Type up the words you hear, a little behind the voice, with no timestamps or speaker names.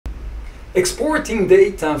Exporting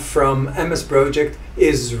data from MS Project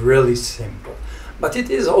is really simple, but it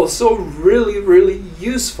is also really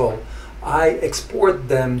useful. I export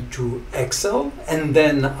them to Excel and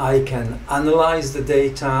then I can analyze the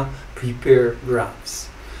data, prepare graphs.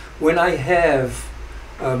 When I have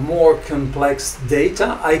more complex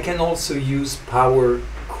data, I can also use Power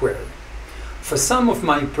Query. For some of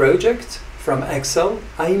my projects from Excel,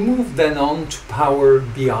 I move then on to Power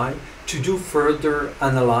BI to do further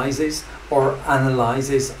analysis or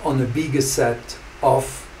analysis on a bigger set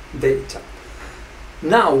of data.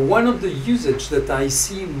 Now, one of the usage that I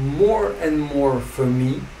see more and more for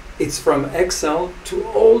me, it's from Excel to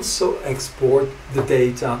also export the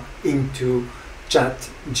data into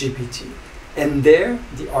ChatGPT. And there,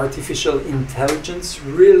 the artificial intelligence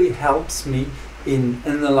really helps me in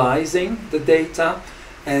analyzing the data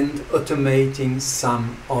and automating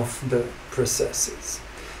some of the processes.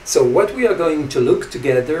 So what we are going to look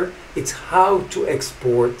together is how to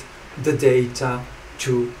export the data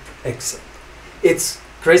to Excel. It's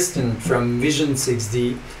Christian from Vision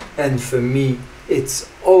 6D, and for me it's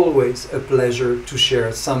always a pleasure to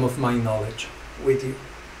share some of my knowledge with you.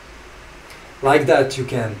 Like that you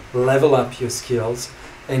can level up your skills,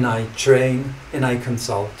 and I train and I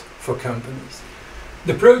consult for companies.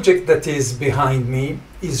 The project that is behind me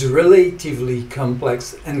is relatively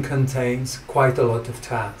complex and contains quite a lot of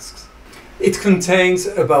tasks. It contains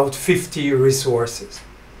about 50 resources.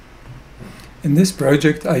 In this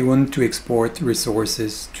project I want to export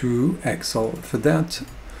resources to Excel. For that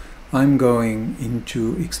I'm going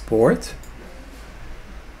into Export,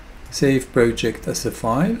 Save Project as a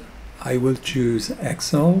file. I will choose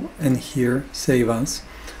Excel and here Save As.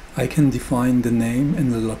 I can define the name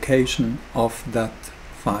and the location of that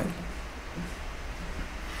file.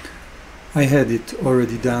 I had it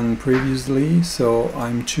already done previously, so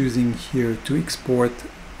I'm choosing here to export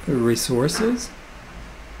resources.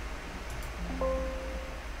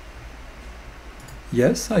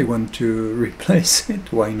 Yes, I want to replace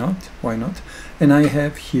it. Why not? Why not? And I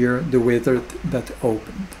have here the wizard that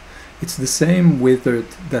opened. It's the same wizard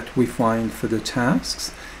that we find for the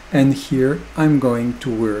tasks, and here I'm going to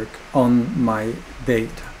work on my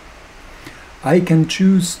data. I can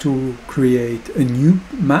choose to create a new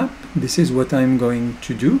map. This is what I'm going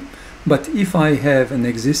to do. But if I have an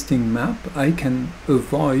existing map, I can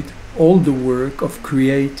avoid all the work of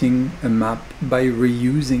creating a map by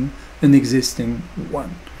reusing an existing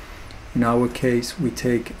one. In our case, we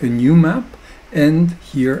take a new map, and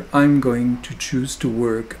here I'm going to choose to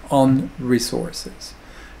work on resources.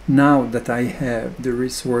 Now that I have the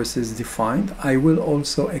resources defined, I will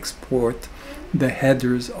also export the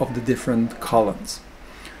headers of the different columns.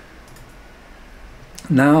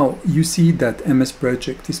 Now you see that MS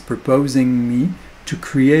Project is proposing me to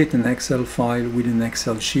create an Excel file with an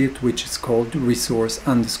Excel sheet which is called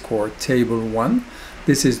resource_table1.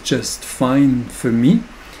 This is just fine for me.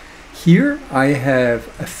 Here I have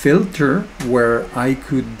a filter where I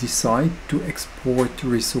could decide to export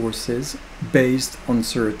resources based on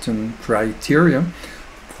certain criteria.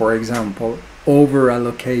 For example,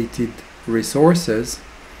 over-allocated resources,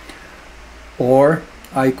 or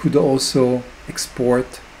I could also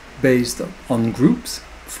export based on groups.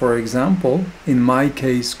 For example, in my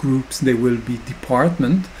case, groups, they will be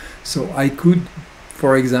department, so I could,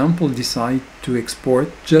 for example, decide to export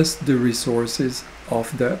just the resources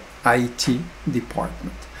of the IT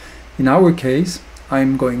department. In our case,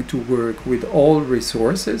 I'm going to work with all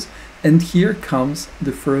resources, and here comes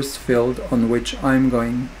the first field on which I'm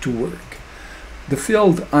going to work. The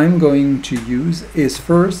field I'm going to use is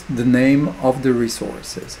first the name of the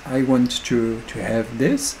resources. I want to have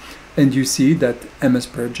this, and you see that MS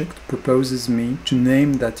Project proposes me to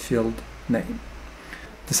name that field name.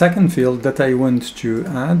 The second field that I want to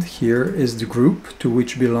add here is the group to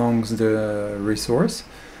which belongs the resource.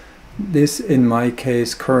 This in my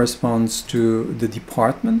case corresponds to the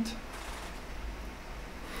department.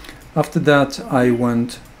 After that I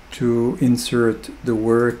want to insert the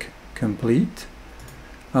work complete.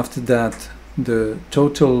 After that the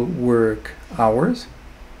total work hours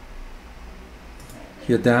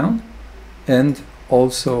here down, and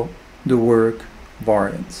also the work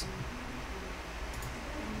variance.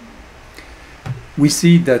 We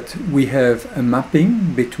see that we have a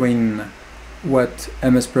mapping between what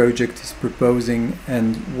MS Project is proposing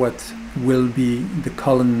and what will be the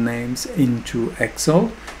column names into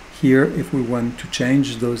Excel. Here, if we want to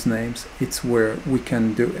change those names, it's where we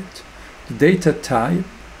can do it. The data type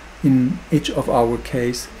in each of our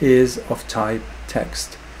case is of type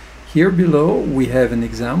text. Here below we have an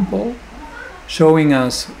example showing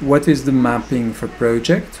us what is the mapping for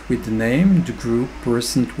project with the name, the group,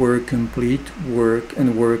 percent work complete, work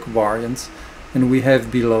and work variants. And we have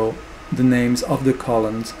below the names of the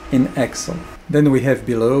columns in Excel. Then we have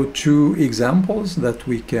below two examples that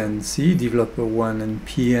we can see, developer 1 and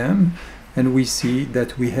PM, and we see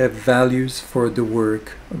that we have values for the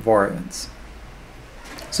work variants.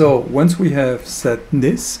 So once we have set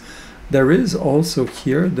this, there is also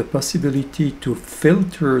here the possibility to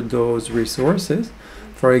filter those resources.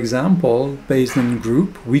 For example, based on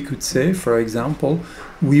group, we could say, for example,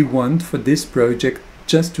 we want for this project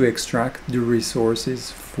just to extract the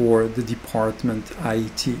resources for the department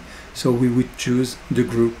IT. So we would choose the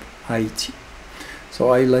group IT. So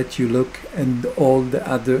I let you look at all the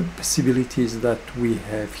other possibilities that we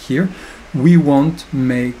have here. We won't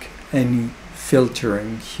make any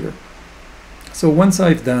filtering here. So once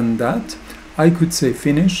I've done that, I could say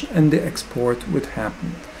finish and the export would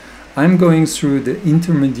happen. I'm going through the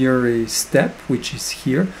intermediary step, which is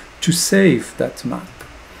here, to save that map.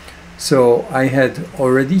 So I had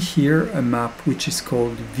already here a map which is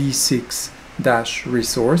called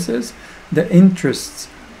V6-resources. The interest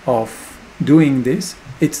of doing this,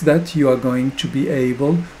 it's that you are going to be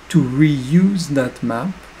able to reuse that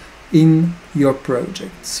map in your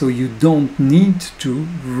project. So you don't need to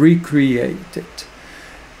recreate it.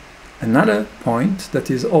 Another point that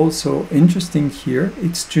is also interesting here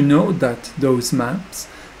is to know that those maps,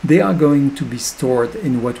 they are going to be stored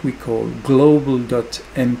in what we call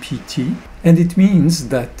global.mpt, and it means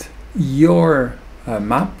that your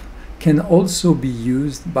map can also be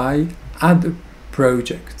used by other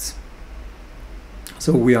projects.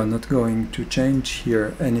 So we are not going to change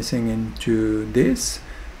here anything into this.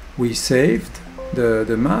 We saved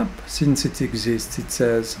the map. Since it exists, it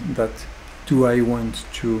says that do I want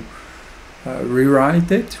to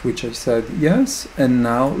rewrite it, which I said yes, and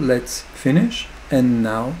now let's finish. And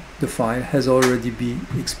now the file has already been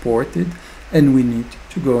exported and we need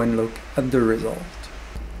to go and look at the result.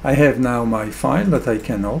 I have now my file that I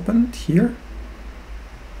can open here.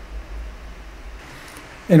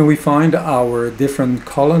 And we find our different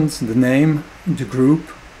columns, the name, the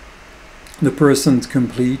group, the percent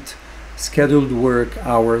complete, scheduled work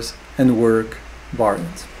hours, and work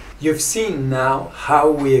variants. You've seen now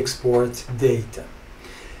how we export data.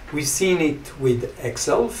 We've seen it with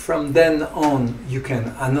Excel. From then on, you can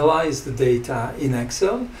analyze the data in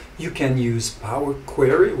Excel. You can use Power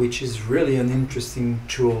Query, which is really an interesting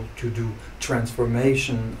tool to do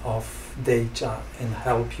transformation of data and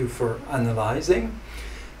help you for analyzing.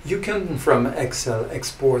 You can, from Excel,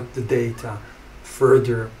 export the data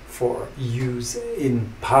further for use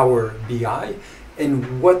in Power BI.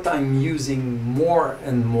 And what I'm using more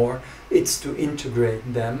and more, it's to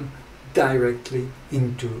integrate them directly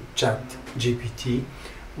into ChatGPT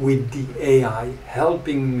with the AI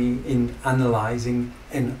helping me in analyzing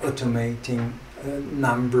and automating a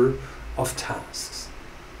number of tasks.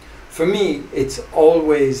 For me, it's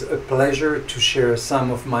always a pleasure to share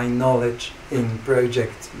some of my knowledge in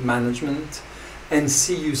project management, and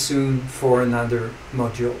see you soon for another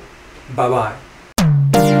module. Bye-bye.